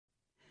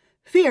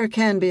Fear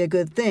can be a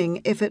good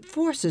thing if it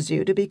forces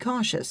you to be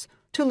cautious,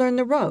 to learn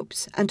the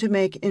ropes, and to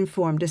make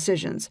informed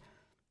decisions.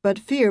 But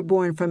fear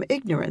born from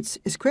ignorance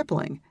is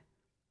crippling.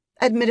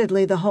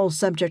 Admittedly, the whole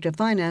subject of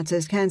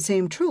finances can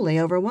seem truly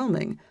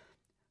overwhelming.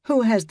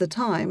 Who has the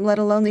time, let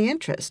alone the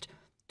interest,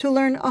 to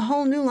learn a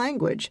whole new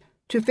language,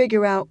 to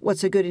figure out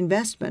what's a good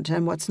investment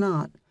and what's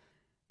not?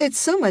 It's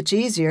so much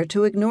easier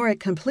to ignore it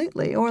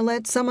completely or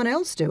let someone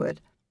else do it.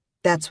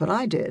 That's what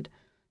I did.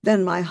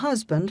 Then my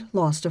husband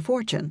lost a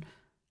fortune.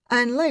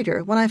 And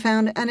later, when I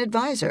found an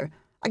advisor,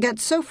 I got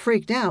so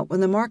freaked out when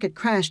the market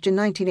crashed in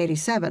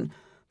 1987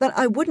 that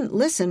I wouldn't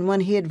listen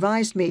when he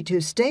advised me to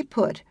stay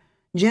put,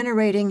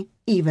 generating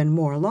even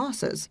more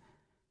losses.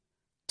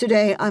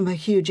 Today, I'm a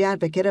huge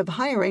advocate of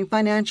hiring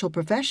financial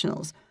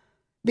professionals,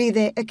 be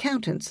they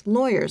accountants,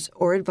 lawyers,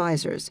 or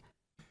advisors.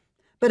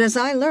 But as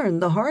I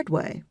learned the hard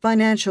way,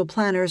 financial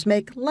planners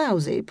make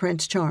lousy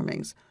Prince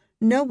Charmings.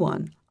 No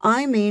one,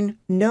 I mean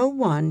no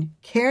one,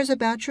 cares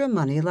about your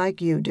money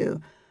like you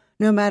do,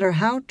 no matter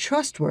how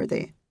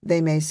trustworthy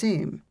they may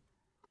seem.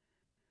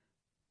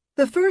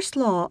 The first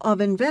law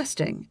of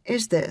investing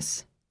is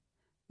this: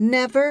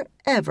 never,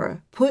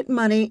 ever put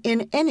money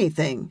in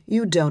anything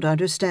you don't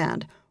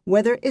understand,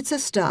 whether it's a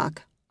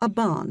stock, a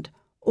bond,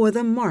 or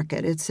the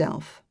market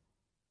itself.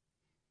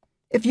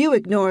 If you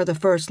ignore the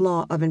first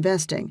law of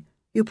investing,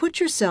 you put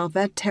yourself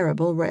at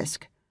terrible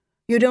risk.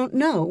 You don't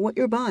know what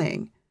you're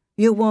buying.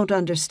 You won't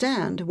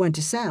understand when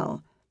to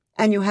sell,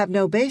 and you have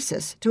no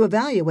basis to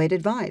evaluate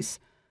advice.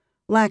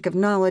 Lack of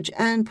knowledge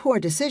and poor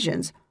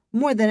decisions,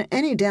 more than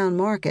any down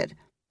market,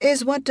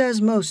 is what does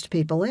most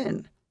people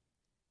in.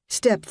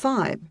 Step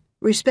 5.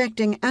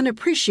 Respecting and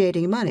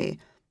appreciating money.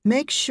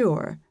 Make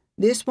sure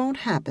this won't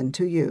happen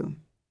to you.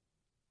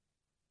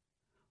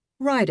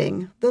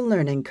 Riding the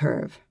learning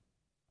curve.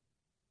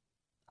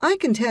 I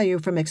can tell you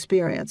from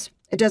experience,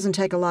 it doesn't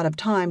take a lot of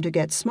time to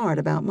get smart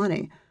about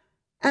money,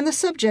 and the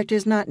subject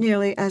is not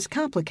nearly as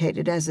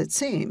complicated as it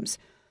seems.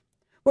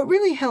 What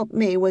really helped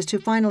me was to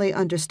finally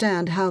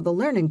understand how the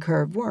learning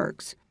curve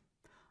works.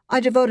 I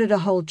devoted a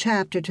whole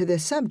chapter to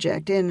this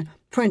subject in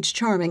Prince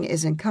Charming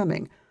Isn't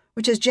Coming,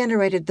 which has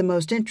generated the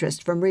most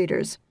interest from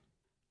readers.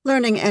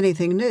 Learning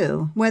anything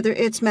new, whether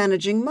it's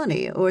managing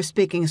money or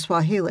speaking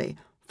Swahili,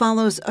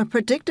 follows a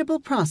predictable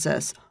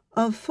process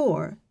of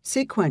 4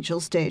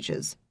 sequential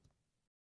stages.